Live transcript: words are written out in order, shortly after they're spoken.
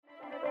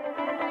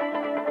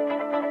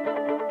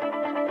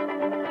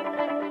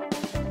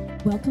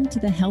Welcome to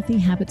the Healthy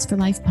Habits for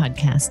Life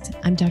podcast.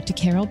 I'm Dr.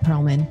 Carol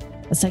Perlman,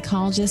 a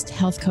psychologist,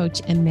 health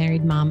coach, and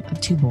married mom of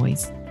 2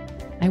 boys.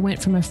 I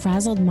went from a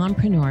frazzled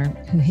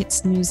mompreneur who hit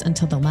snooze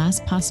until the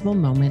last possible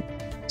moment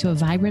to a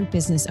vibrant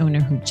business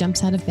owner who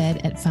jumps out of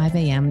bed at 5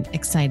 a.m.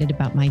 excited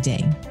about my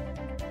day.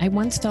 I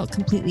once felt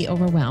completely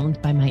overwhelmed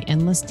by my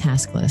endless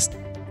task list,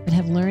 but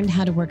have learned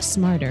how to work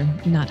smarter,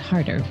 not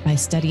harder, by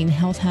studying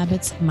health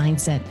habits,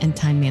 mindset, and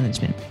time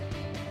management.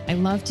 I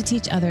love to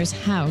teach others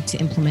how to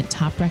implement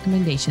top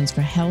recommendations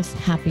for health,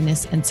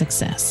 happiness, and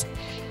success.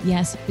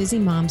 Yes, busy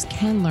moms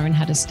can learn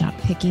how to stop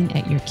picking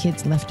at your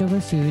kids'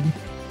 leftover food,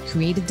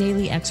 create a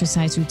daily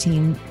exercise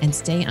routine, and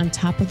stay on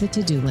top of the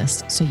to-do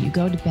list so you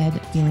go to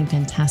bed feeling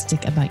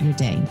fantastic about your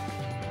day.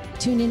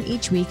 Tune in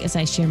each week as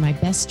I share my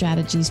best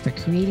strategies for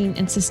creating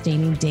and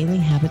sustaining daily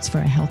habits for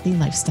a healthy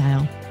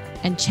lifestyle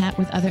and chat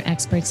with other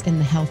experts in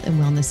the health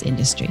and wellness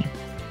industry.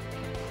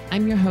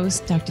 I'm your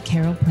host, Dr.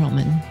 Carol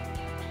Perlman.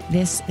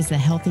 This is the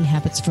Healthy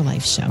Habits for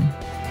Life show.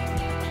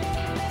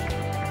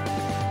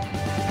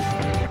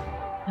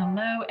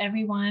 Hello,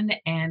 everyone,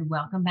 and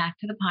welcome back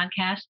to the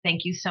podcast.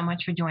 Thank you so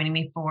much for joining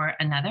me for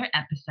another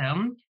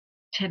episode.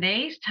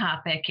 Today's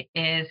topic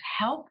is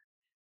help,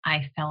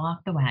 I fell off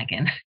the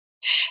wagon.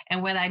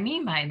 And what I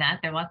mean by that,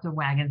 there are lots of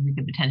wagons we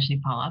could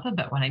potentially fall off of,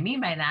 but what I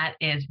mean by that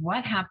is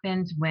what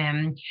happens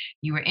when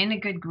you were in a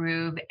good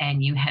groove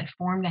and you had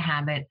formed a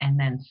habit and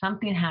then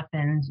something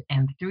happens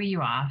and threw you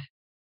off.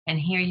 And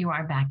here you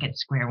are back at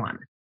square one.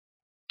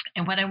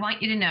 And what I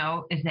want you to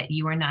know is that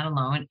you are not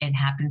alone. It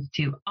happens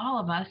to all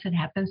of us. It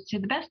happens to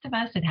the best of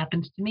us. It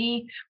happens to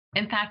me.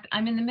 In fact,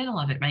 I'm in the middle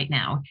of it right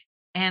now.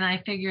 And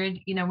I figured,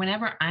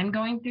 whenever I'm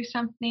going through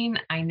something,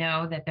 I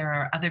know that there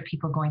are other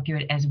people going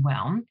through it as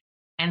well.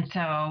 And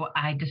so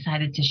I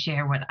decided to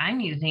share what I'm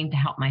using to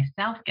help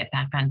myself get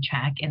back on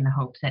track in the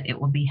hopes that it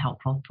will be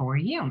helpful for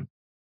you.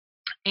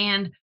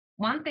 And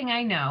one thing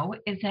I know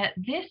is that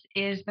this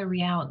is the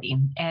reality.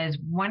 As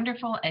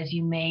wonderful as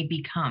you may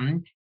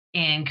become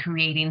in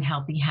creating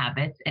healthy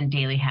habits and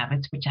daily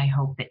habits, which I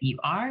hope that you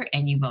are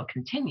and you will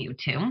continue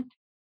to,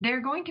 there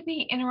are going to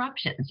be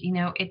interruptions.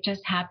 It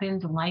just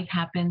happens. Life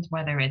happens,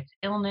 whether it's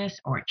illness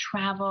or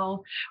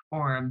travel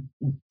or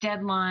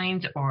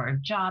deadlines or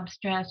job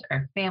stress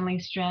or family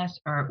stress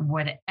or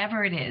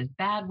whatever it is,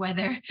 bad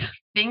weather.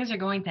 Things are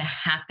going to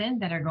happen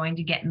that are going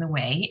to get in the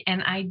way.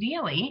 And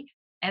ideally,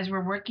 as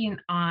we're working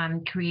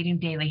on creating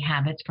daily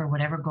habits for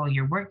whatever goal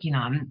you're working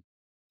on,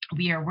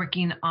 we are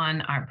working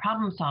on our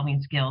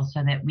problem-solving skills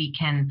so that we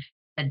can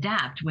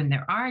adapt when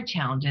there are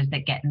challenges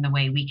that get in the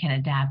way. We can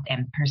adapt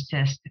and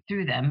persist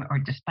through them or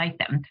despite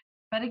them.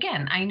 But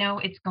again, I know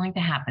it's going to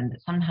happen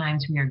that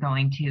sometimes we are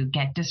going to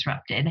get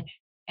disrupted.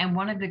 And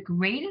one of the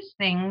greatest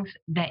things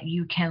that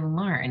you can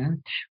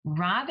learn,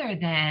 rather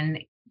than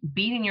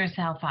beating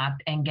yourself up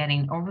and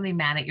getting overly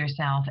mad at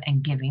yourself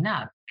and giving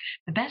up,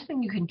 the best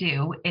thing you can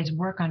do is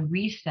work on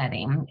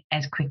resetting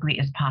as quickly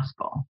as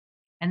possible.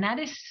 And that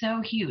is so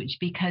huge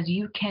because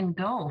you can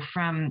go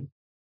from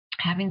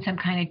having some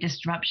kind of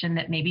disruption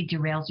that maybe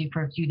derails you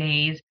for a few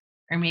days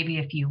or maybe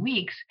a few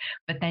weeks,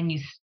 but then you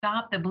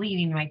stop the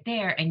bleeding right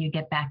there and you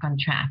get back on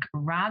track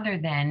rather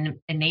than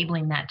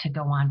enabling that to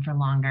go on for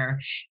longer.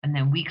 And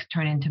then weeks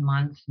turn into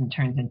months and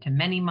turns into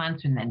many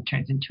months and then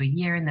turns into a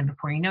year. And then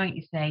before you know it,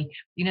 you say,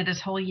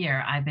 this whole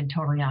year I've been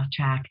totally off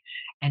track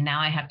and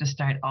now I have to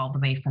start all the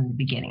way from the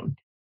beginning.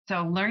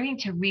 So learning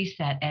to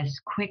reset as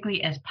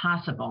quickly as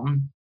possible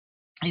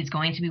is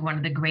going to be one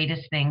of the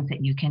greatest things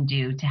that you can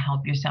do to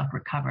help yourself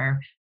recover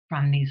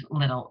from these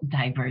little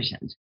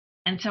diversions.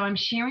 And so I'm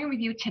sharing with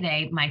you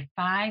today my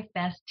 5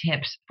 best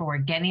tips for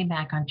getting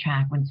back on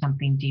track when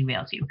something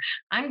derails you.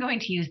 I'm going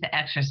to use the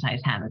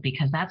exercise habit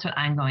because that's what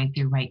I'm going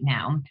through right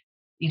now.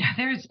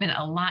 There's been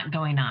a lot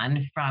going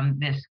on from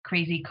this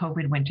crazy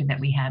COVID winter that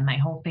we had. My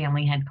whole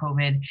family had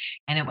COVID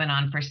and it went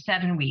on for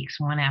 7 weeks,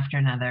 one after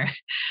another.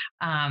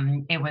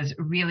 It was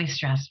really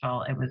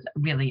stressful. It was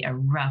really a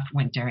rough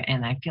winter.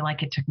 And I feel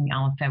like it took me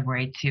all of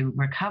February to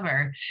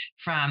recover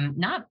from,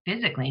 not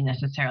physically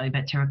necessarily,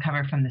 but to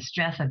recover from the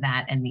stress of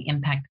that and the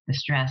impact the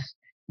stress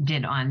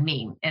did on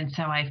me. And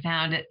so I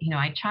found it,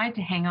 I tried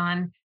to hang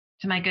on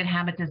to my good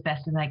habits as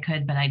best as I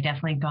could, but I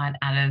definitely got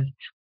out of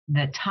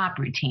the top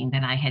routine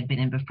that I had been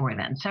in before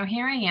then. So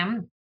here I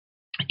am.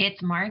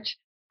 It's March.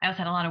 I also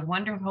had a lot of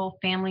wonderful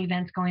family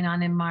events going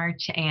on in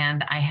March,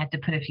 and I had to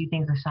put a few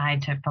things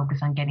aside to focus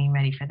on getting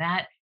ready for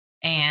that.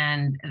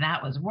 And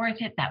that was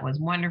worth it. That was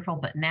wonderful.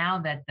 But now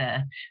that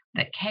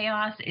the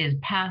chaos is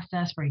past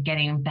us, we're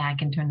getting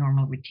back into a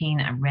normal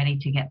routine. I'm ready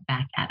to get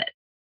back at it.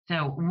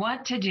 So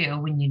what to do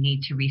when you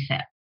need to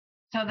reset?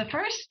 So the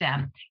first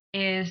step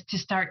is to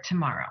start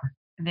tomorrow.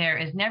 There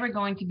is never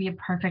going to be a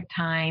perfect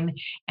time.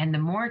 And the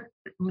more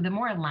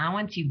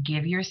allowance you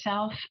give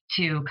yourself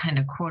to kind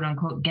of quote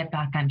unquote get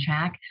back on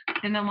track,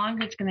 then the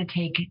longer it's going to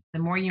take, the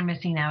more you're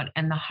missing out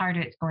and the harder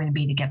it's going to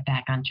be to get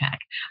back on track.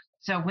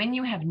 So when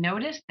you have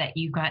noticed that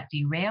you got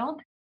derailed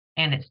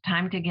and it's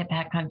time to get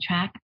back on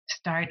track,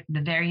 start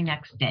the very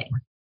next day.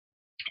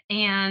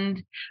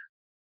 And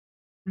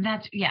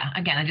Yeah,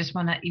 again, I just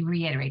want to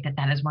reiterate that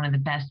that is one of the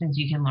best things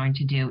you can learn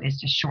to do is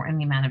to shorten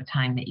the amount of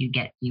time that you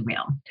get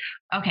derailed.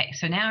 Okay,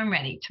 so now I'm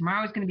ready.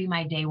 Tomorrow is going to be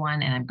my day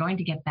one and I'm going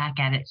to get back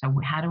at it. So,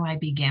 how do I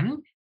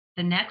begin?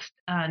 The next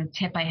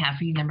tip I have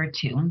for you, number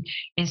two,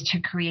 is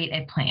to create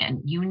a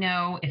plan. You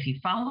know, if you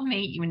follow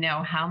me, you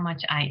know how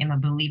much I am a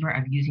believer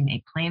of using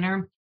a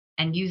planner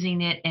and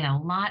using it in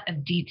a lot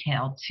of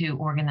detail to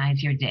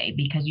organize your day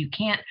because you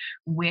can't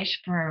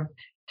wish for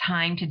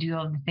time to do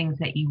all the things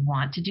that you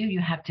want to do.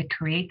 You have to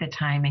create the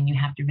time and you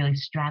have to really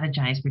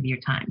strategize with your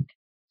time.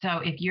 So,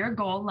 if your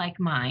goal, like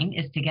mine,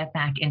 is to get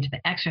back into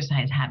the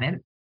exercise habit,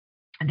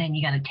 and then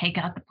you got to take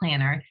out the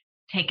planner,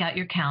 take out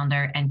your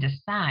calendar, and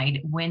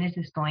decide when is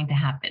this going to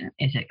happen?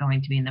 Is it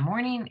going to be in the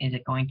morning? Is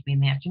it going to be in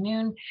the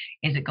afternoon?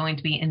 Is it going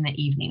to be in the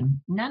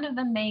evening? None of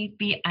them may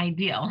be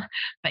ideal,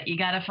 but you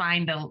got to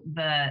find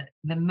the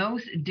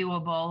most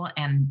doable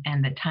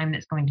and the time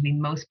that's going to be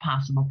most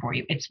possible for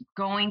you. It's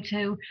going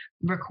to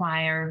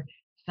require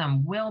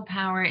some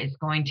willpower. It's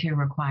going to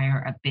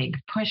require a big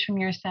push from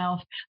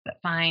yourself, but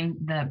find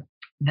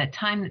the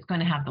time that's going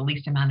to have the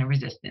least amount of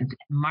resistance.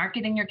 Mark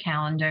it in your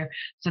calendar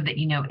so that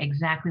you know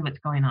exactly what's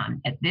going on.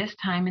 At this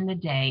time in the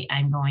day,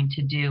 I'm going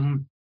to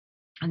do,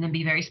 and then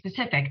be very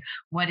specific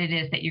what it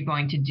is that you're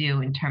going to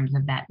do in terms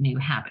of that new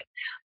habit.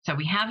 So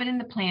we have it in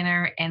the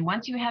planner. And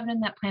once you have it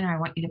in that planner, I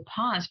want you to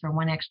pause for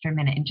one extra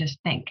minute and just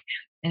think,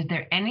 is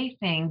there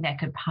anything that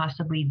could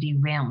possibly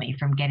derail me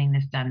from getting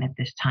this done at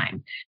this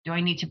time? Do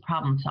I need to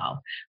problem solve?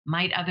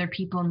 Might other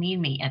people need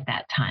me at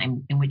that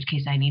time? In which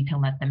case I need to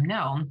let them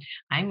know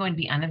I'm going to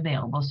be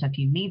unavailable. So if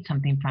you need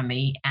something from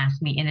me,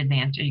 ask me in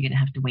advance or you're going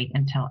to have to wait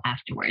until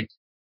afterwards.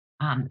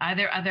 Are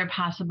there other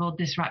possible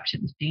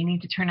disruptions? Do you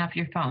need to turn off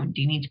your phone?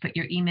 Do you need to put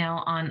your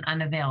email on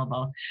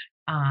unavailable?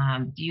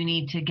 Do you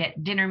need to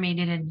get dinner made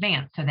in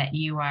advance so that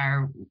you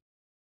are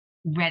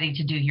ready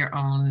to do your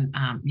own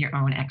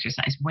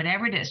exercise?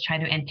 Whatever it is, try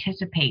to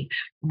anticipate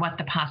what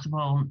the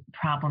possible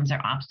problems or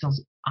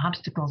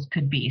obstacles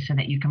could be so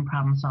that you can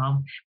problem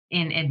solve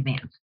in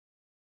advance.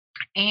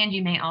 And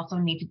you may also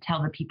need to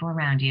tell the people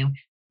around you,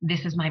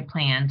 this is my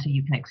plan, so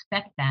you can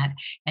expect that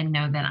and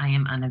know that I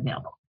am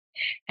unavailable.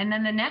 And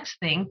then the next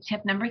thing,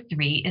 tip number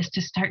three, is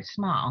to start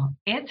small.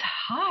 It's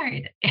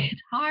hard.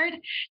 It's hard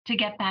to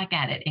get back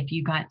at it if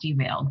you got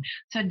derailed.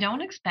 So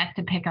don't expect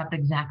to pick up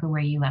exactly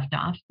where you left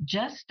off.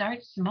 Just start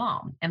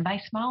small. And by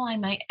small,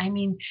 I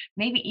mean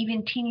maybe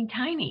even teeny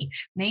tiny.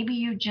 Maybe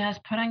you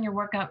just put on your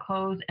workout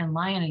clothes and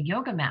lie on a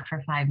yoga mat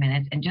for 5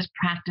 minutes and just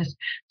practice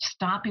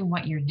stopping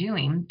what you're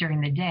doing during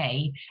the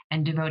day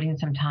and devoting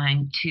some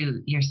time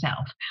to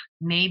yourself.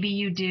 Maybe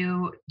you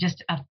do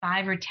just a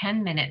 5 or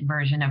 10 minute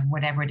version of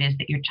whatever it is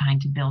that you're trying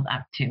to build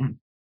up to,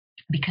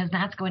 because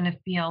that's going to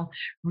feel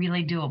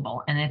really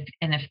doable. And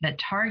if the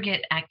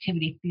target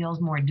activity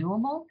feels more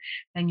doable,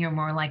 then you're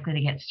more likely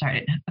to get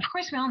started. Of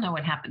course, we all know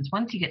what happens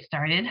once you get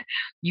started.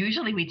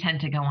 Usually we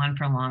tend to go on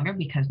for longer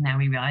because now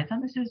we realize,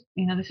 oh, this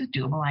is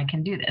doable. I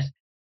can do this.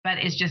 But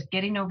it's just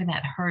getting over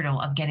that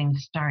hurdle of getting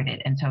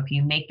started. And so if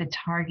you make the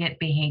target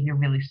behavior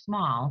really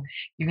small,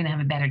 you're going to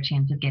have a better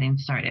chance of getting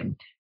started.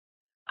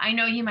 I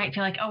know you might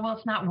feel like, oh, well,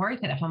 it's not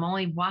worth it. If I'm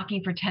only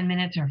walking for 10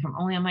 minutes or if I'm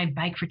only on my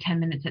bike for 10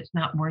 minutes, it's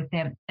not worth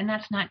it. And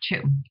that's not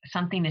true.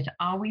 Something is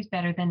always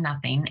better than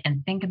nothing.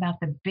 And think about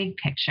the big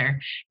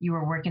picture. You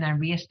are working on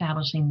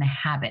reestablishing the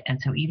habit.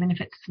 And so even if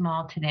it's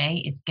small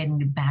today, it's getting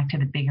you back to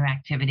the bigger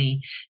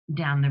activity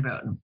down the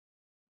road.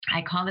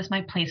 I call this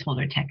my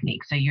placeholder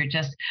technique. So you're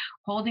just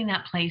holding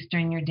that place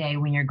during your day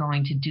when you're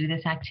going to do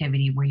this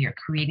activity where you're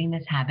creating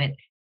this habit.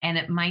 And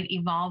it might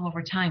evolve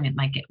over time. It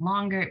might get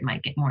longer, it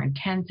might get more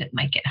intense, it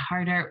might get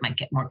harder, it might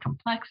get more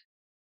complex.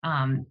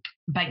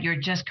 But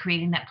you're just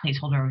creating that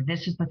placeholder of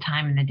this is the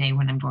time in the day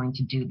when I'm going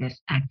to do this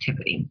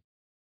activity.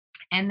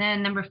 And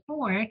then number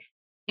four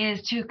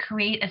is to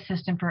create a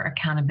system for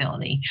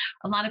accountability.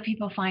 A lot of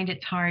people find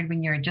it's hard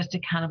when you're just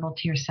accountable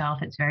to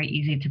yourself. It's very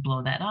easy to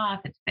blow that off.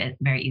 It's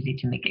very easy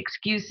to make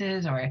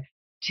excuses or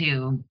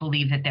to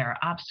believe that there are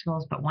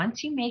obstacles. But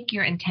once you make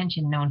your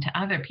intention known to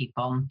other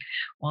people,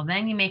 well,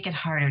 then you make it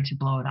harder to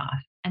blow it off.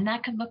 And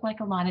that could look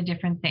like a lot of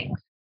different things.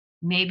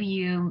 Maybe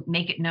you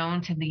make it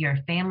known to your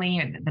family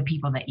or the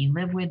people that you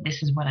live with.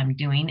 This is what I'm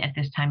doing at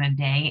this time of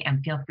day,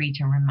 and feel free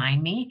to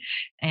remind me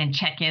and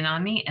check in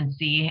on me and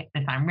see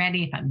if I'm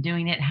ready, if I'm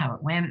doing it, how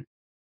it went.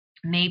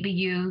 Maybe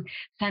you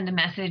send a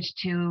message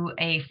to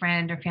a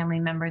friend or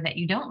family member that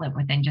you don't live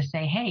with and just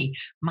say, hey,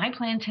 my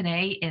plan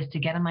today is to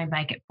get on my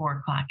bike at 4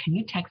 o'clock. Can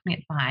you text me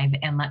at 5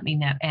 and let me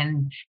know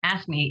and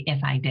ask me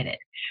if I did it?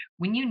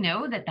 When you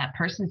know that that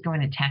person is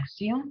going to text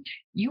you,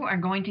 you are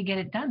going to get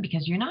it done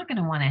because you're not going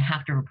to want to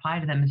have to reply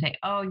to them and say,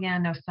 oh, yeah,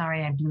 no,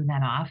 sorry, I blew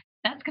that off.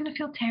 That's going to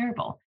feel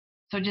terrible.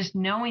 So just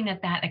knowing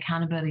that that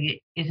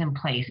accountability is in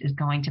place is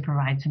going to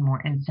provide some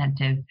more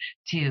incentive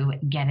to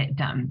get it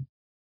done.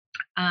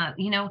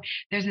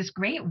 There's this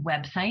great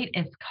website.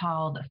 It's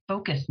called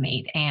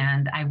FocusMate.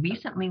 And I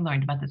recently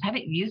learned about this. I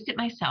haven't used it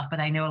myself, but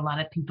I know a lot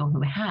of people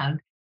who have.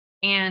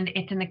 And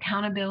it's an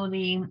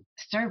accountability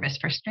service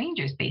for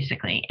strangers,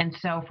 basically. And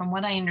so, from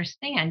what I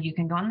understand, you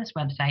can go on this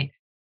website,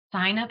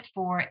 sign up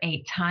for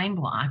a time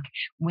block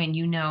when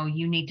you know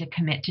you need to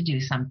commit to do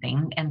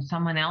something, and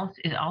someone else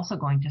is also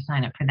going to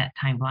sign up for that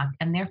time block,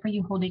 and therefore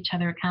you hold each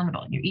other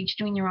accountable. You're each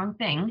doing your own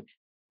thing,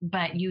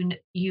 but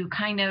you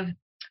kind of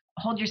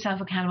hold yourself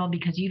accountable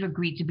because you've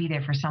agreed to be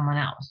there for someone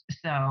else.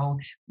 So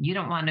you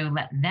don't want to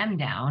let them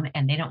down,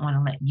 and they don't want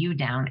to let you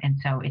down. And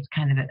so it's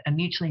kind of a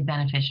mutually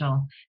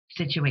beneficial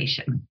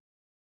situation.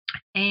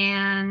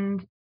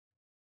 And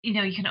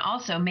you can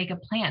also make a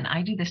plan.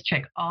 I do this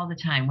trick all the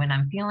time. When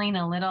I'm feeling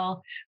a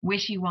little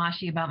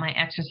wishy-washy about my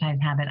exercise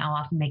habit, I'll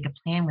often make a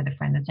plan with a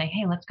friend and say,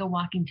 hey, let's go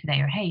walking today,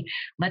 or hey,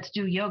 let's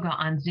do yoga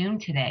on Zoom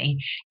today.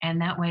 And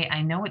that way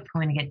I know it's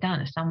going to get done.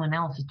 If someone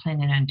else is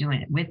planning on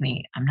doing it with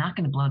me, I'm not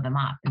going to blow them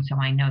off. And so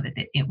I know that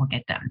it will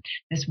get done.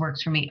 This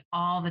works for me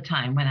all the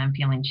time when I'm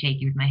feeling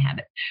shaky with my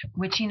habit,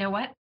 which, you know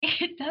what?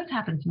 It does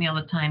happen to me all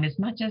the time. As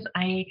much as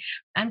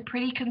I'm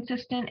pretty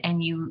consistent, and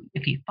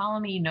if you follow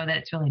me, you know that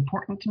it's really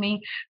important to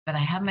me, but I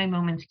have my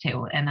moments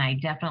too. And I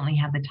definitely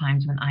have the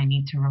times when I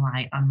need to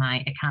rely on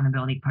my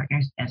accountability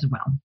partners as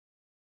well.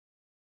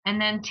 And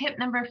then tip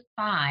number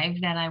 5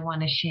 that I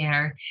want to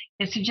share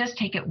is to just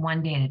take it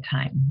one day at a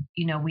time.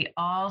 We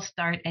all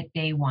start at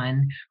day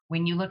 1.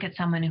 When you look at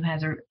someone who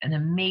has an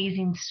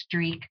amazing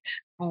streak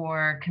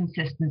for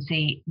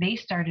consistency, they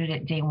started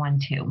at day 1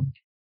 too.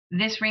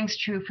 This rings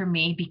true for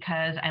me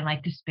because I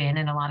like to spin,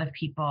 and a lot of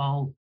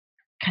people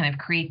kind of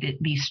create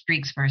these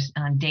streaks for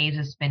days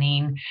of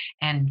spinning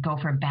and go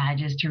for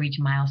badges to reach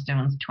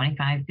milestones,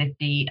 25,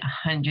 50,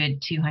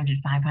 100, 200,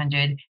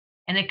 500.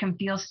 And it can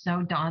feel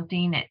so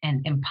daunting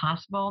and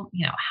impossible.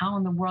 How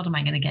in the world am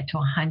I going to get to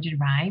 100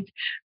 rides?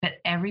 But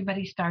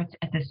everybody starts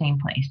at the same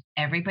place.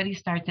 Everybody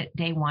starts at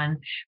day 1.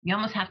 You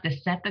almost have to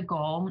set the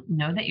goal,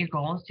 know that your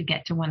goal is to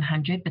get to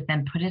 100, but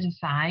then put it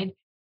aside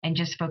and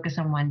just focus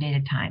on one day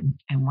at a time.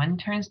 And 1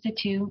 turns to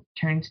 2,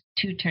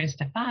 2 turns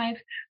to 5,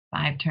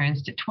 5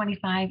 turns to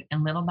 25,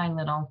 and little by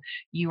little,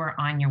 you are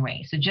on your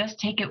way. So just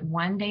take it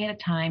one day at a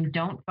time.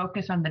 Don't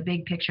focus on the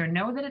big picture.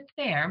 Know that it's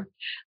there,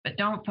 but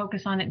don't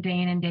focus on it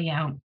day in and day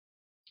out.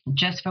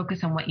 Just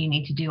focus on what you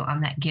need to do on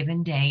that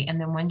given day.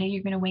 And then one day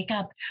you're going to wake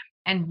up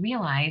and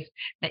realize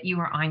that you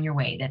are on your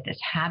way, that this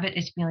habit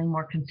is feeling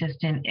more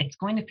consistent. It's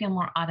going to feel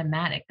more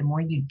automatic. The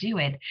more you do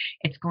it,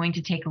 it's going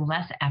to take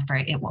less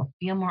effort. It will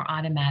feel more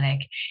automatic.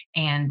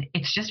 And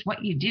it's just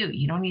what you do.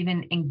 You don't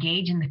even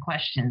engage in the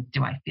questions.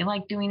 Do I feel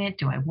like doing it?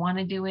 Do I want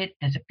to do it?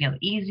 Does it feel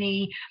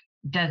easy?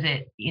 Does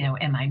it,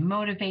 am I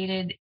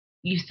motivated?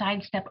 You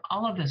sidestep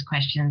all of those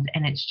questions,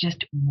 and it's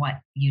just what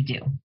you do.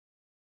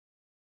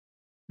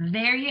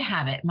 There you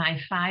have it, my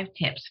 5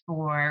 tips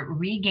for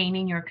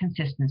regaining your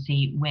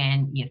consistency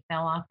when you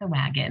fell off the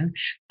wagon.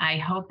 I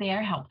hope they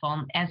are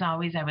helpful. As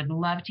always, I would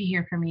love to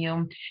hear from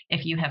you.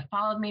 If you have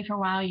followed me for a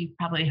while, you've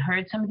probably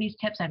heard some of these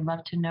tips. I'd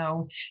love to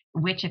know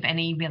which, if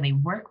any, really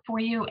work for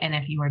you. And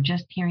if you are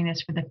just hearing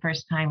this for the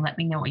first time, let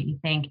me know what you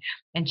think,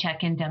 and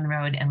check in down the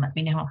road and let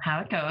me know how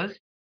it goes.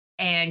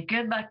 And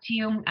good luck to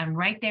you. I'm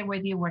right there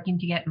with you, working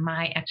to get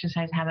my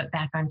exercise habit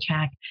back on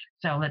track.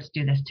 So let's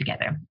do this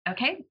together.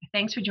 Okay.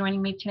 Thanks for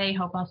joining me today.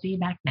 Hope I'll see you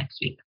back next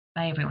week.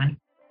 Bye, everyone.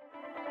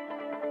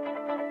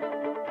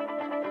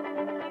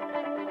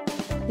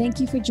 Thank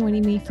you for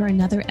joining me for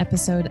another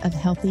episode of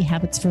Healthy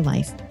Habits for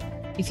Life.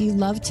 If you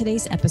loved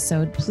today's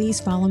episode, please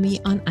follow me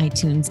on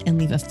iTunes and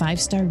leave a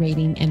 5-star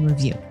rating and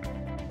review.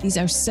 These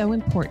are so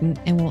important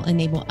and will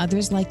enable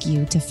others like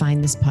you to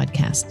find this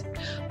podcast.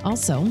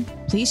 Also,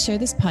 please share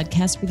this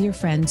podcast with your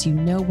friends you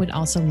know would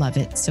also love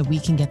it so we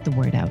can get the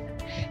word out.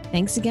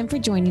 Thanks again for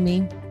joining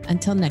me.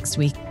 Until next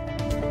week.